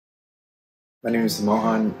My name is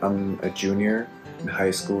Mohan. I'm a junior in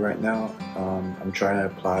high school right now. I'm trying to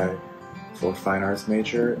apply for a fine arts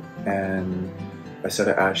major, and I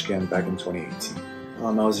started Ashcan back in 2018.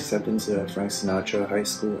 I was accepted into Frank Sinatra High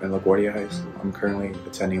School and Laguardia High School. I'm currently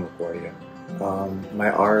attending Laguardia.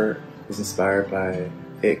 My art is inspired by,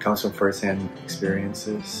 it comes from first-hand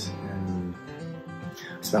experiences, and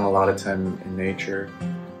I spend a lot of time in nature,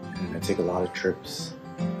 and I take a lot of trips.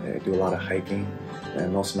 I do a lot of hiking,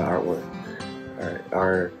 and most of my artwork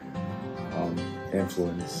are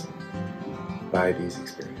influenced by these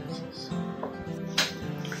experiences.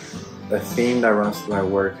 The theme that runs through my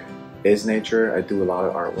work is nature. I do a lot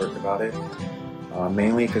of artwork about it,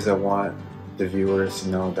 mainly because I want the viewers to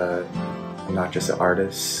know that I'm not just an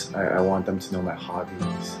artist. I want them to know my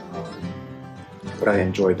hobbies, what I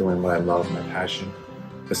enjoy doing, what I love, my passion,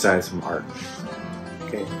 besides from art.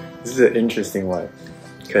 Okay, this is an interesting one,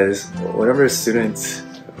 because whenever students,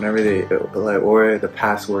 whenever they, or the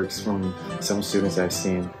past works from some students I've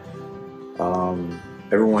seen,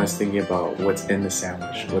 everyone is thinking about what's in the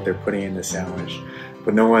sandwich, what they're putting in the sandwich,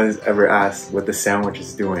 but no one's ever asked what the sandwich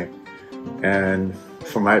is doing. And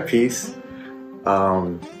for my piece,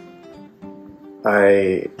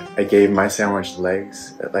 I gave my sandwich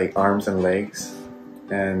legs, like arms and legs,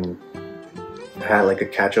 and I had like a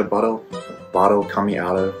ketchup bottle coming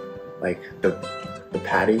out of like the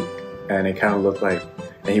patty, and it kind of looked like,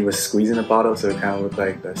 and he was squeezing the bottle, so it kind of looked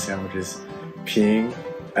like the sandwich is peeing.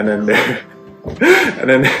 And then there,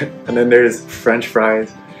 and then there's French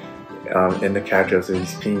fries in the ketchup, so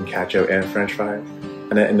he's peeing ketchup and French fries.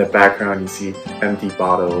 And then in the background, you see empty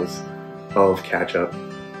bottles of ketchup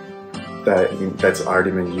that's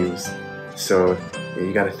already been used. So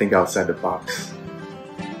you got to think outside the box.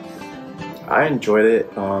 I enjoyed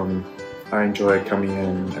it. I enjoyed coming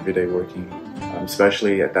in every day working.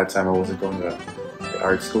 Especially at that time, I wasn't going to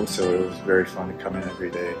art school, so it was very fun to come in every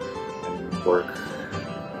day and work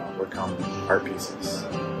on art pieces.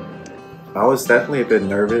 I was definitely a bit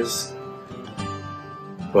nervous,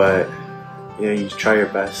 but yeah, you try your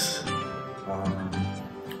best,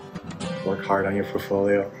 work hard on your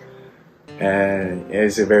portfolio, and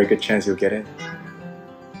it's a very good chance you'll get in.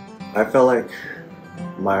 I felt like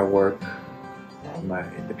my work,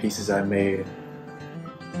 the pieces I made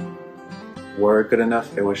were good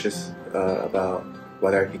enough. It was just about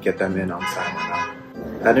whether I could get them in on time or not.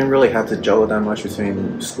 I didn't really have to juggle that much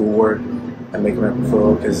between schoolwork and making my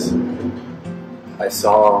portfolio, because I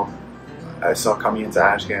saw coming into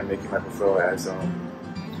Ashcan and making my portfolio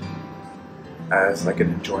as like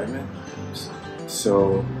an enjoyment.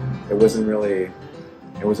 So it wasn't really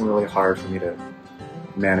hard for me to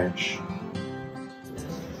manage.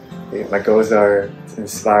 My goals are to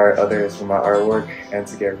inspire others with my artwork and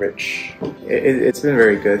to get rich. It's been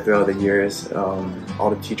very good throughout the years. All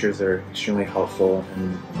the teachers are extremely helpful,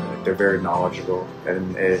 and they're very knowledgeable,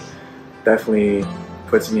 and it definitely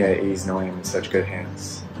puts me at ease knowing I'm in such good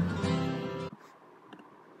hands.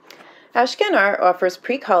 Ashcan Art offers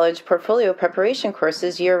pre-college portfolio preparation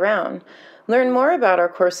courses year-round. Learn more about our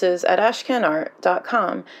courses at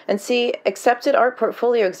ashcanart.com and see accepted art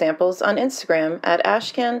portfolio examples on Instagram at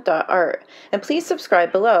ashcan.art. And please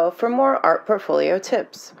subscribe below for more art portfolio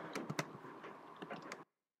tips.